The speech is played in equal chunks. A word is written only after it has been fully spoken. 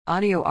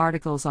Audio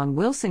articles on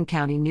Wilson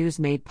County News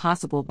made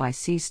possible by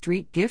C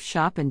Street Gift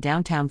Shop in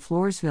downtown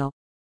Floresville.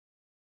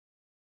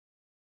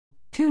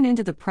 Tune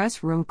into the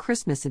Press Room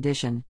Christmas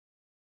Edition.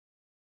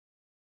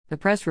 The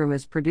Press Room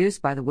is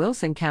produced by the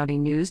Wilson County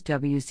News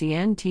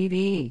WCN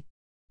TV.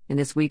 In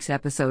this week's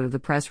episode of the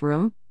Press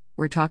Room,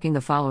 we're talking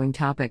the following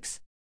topics.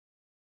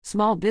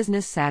 Small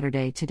Business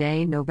Saturday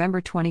today,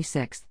 November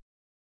 26th.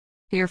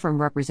 Hear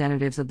from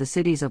representatives of the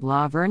cities of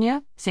La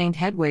Vernia, St.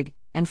 Hedwig,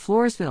 and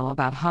Floresville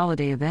about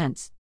holiday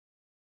events.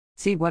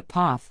 See what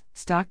Poth,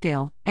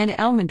 Stockdale, and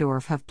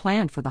Elmendorf have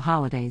planned for the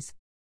holidays.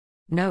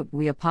 Note,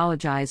 we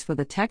apologize for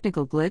the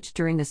technical glitch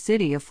during the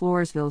City of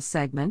Floresville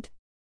segment.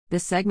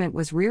 This segment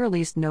was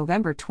re-released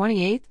November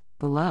 28th,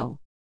 below.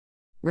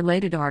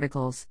 Related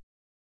articles.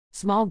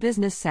 Small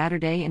Business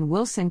Saturday in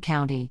Wilson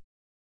County.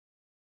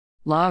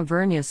 La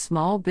Vernia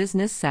Small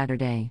Business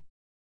Saturday.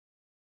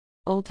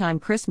 Old Time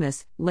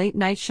Christmas, Late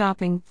Night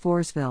Shopping,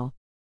 Floresville.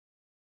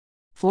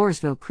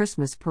 Floresville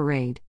Christmas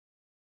Parade.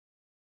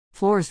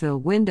 Floresville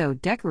Window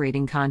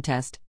Decorating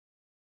Contest.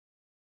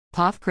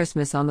 Poth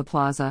Christmas on the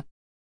Plaza.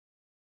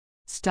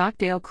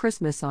 Stockdale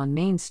Christmas on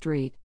Main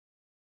Street.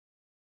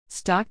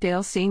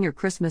 Stockdale Senior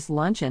Christmas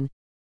Luncheon.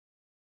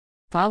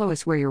 Follow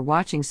us where you're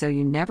watching so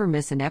you never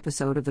miss an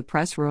episode of The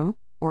Press Room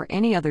or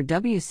any other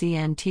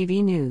WCN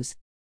TV news.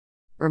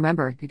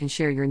 Remember, you can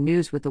share your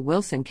news with the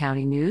Wilson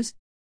County News.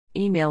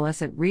 Email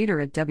us at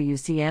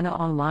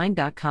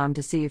reader@wcnonline.com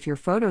to see if your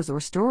photos or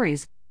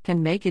stories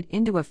can make it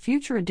into a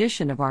future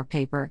edition of our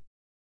paper.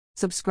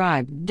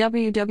 Subscribe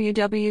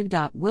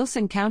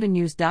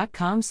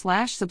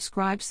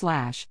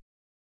www.wilsoncountynews.com/subscribe/.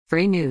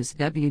 Free news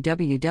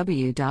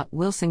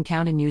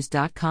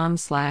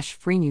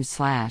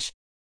www.wilsoncountynews.com/freenews/.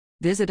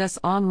 Visit us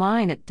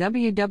online at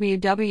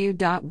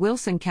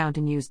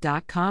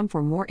www.wilsoncountynews.com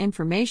for more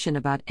information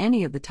about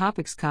any of the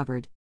topics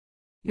covered.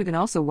 You can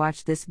also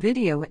watch this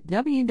video at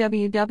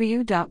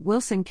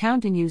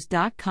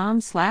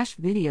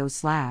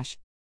www.wilsoncountynews.com/video/.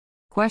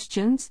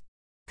 Questions?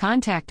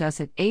 Contact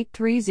us at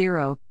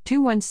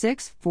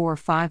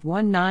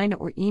 830-216-4519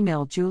 or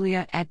email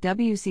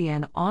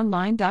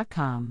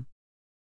Julia@wcnonline.com.